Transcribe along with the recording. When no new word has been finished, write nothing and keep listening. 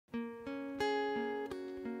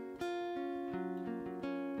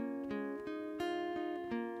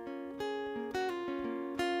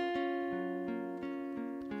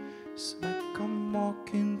It's like I'm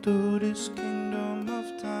walking through this kingdom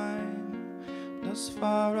of time. Thus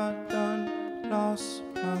far I've done lost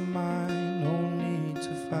my mind. No need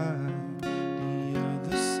to find the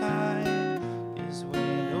other side. Is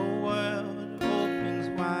where the world opens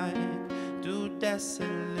wide. Through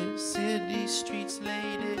desolate city streets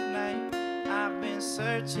late at night, I've been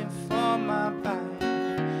searching for my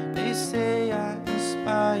pride. They say I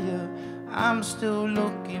inspire, I'm still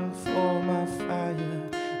looking for my fire.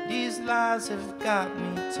 These lies have got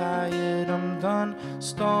me tired. I'm done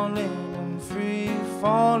stalling, I'm free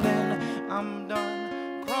falling. I'm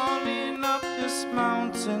done crawling up this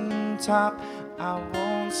mountain top. I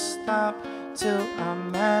won't stop till I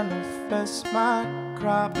manifest my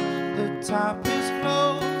crop. The top is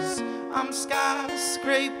closed, I'm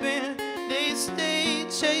skyscraping. They stay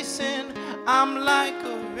chasing, I'm like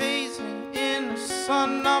a raisin in the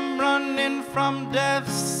sun. I'm running from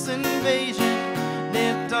death's invasion.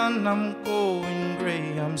 They're done, I'm going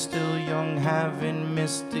gray. I'm still young, having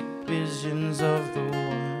mystic visions of the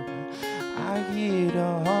one. I hear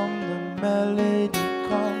the hum, the melody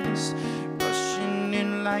comes, rushing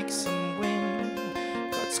in like some wind,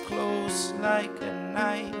 cuts close like a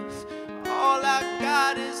knife. All I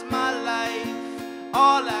got is my life,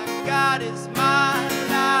 all I got is my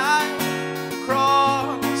life.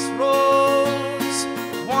 Crossroads,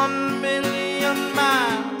 1,000,000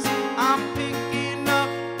 miles. I'm picking up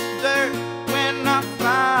dirt when I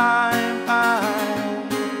fly by.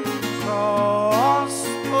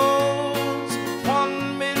 Crossroads,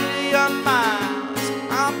 1,000,000 miles.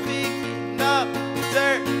 I'm picking up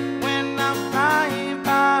dirt when I fly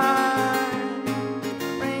by.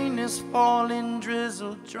 Rain is falling,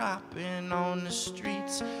 drizzle dropping on the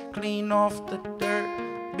streets. Clean off the dirt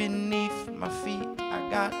beneath my feet. I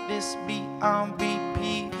got this beat on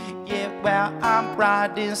repeat. Yeah, well, I'm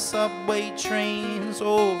riding subway trains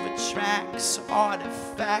over tracks,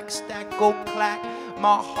 artifacts that go clack.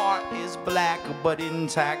 My heart is black but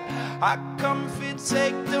intact. I comfort,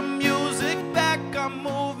 take the music back. I'm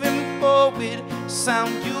moving forward,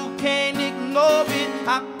 sound you can't ignore it.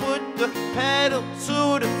 I put the pedal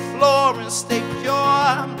to the floor and stay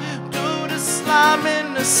pure. Do the slime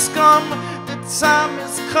and the scum. The time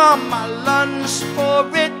has come, I lunge for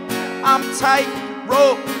it. I'm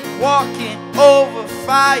tightrope walking over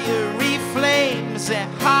fiery flames and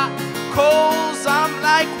hot coals. I'm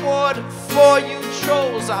like water for you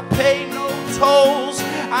trolls. I pay no tolls.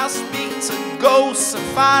 I speak to ghosts and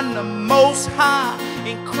find the most high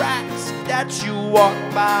in cracks that you walk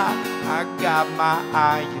by. I got my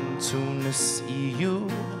eye in tune to see you.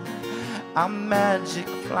 I'm magic,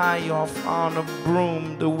 fly off on a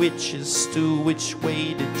broom. The witches stew which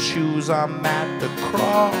way to choose. I'm at the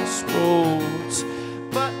crossroads,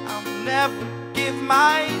 but I'll never give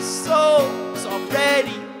my soul. It's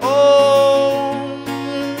already owned.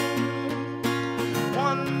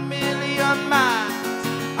 1,000,000 miles.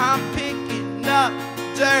 I'm picking up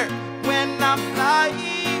dirt when I fly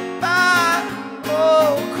by.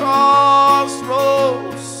 Oh,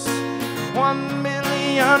 crossroads,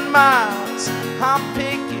 1,000,000 miles. I'm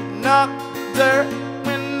picking up dirt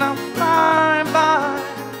when I fly by.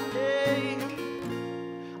 Hey,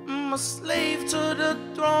 I'm a slave to the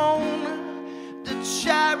throne. The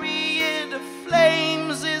chariot of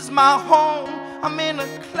flames is my home. I'm in a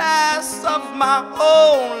class of my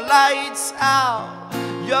own. Lights out,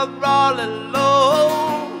 you're all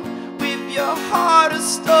alone with your heart of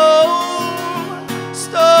stone.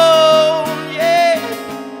 Stone, yeah.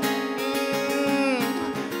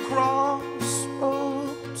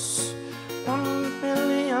 Crossroads,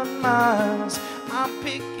 1,000,000 miles. I'm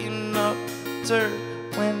picking up dirt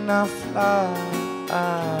when I fly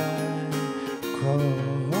by.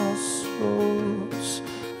 Crossroads,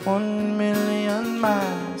 1,000,000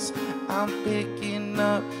 miles. I'm picking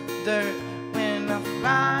up dirt when I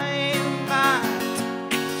fly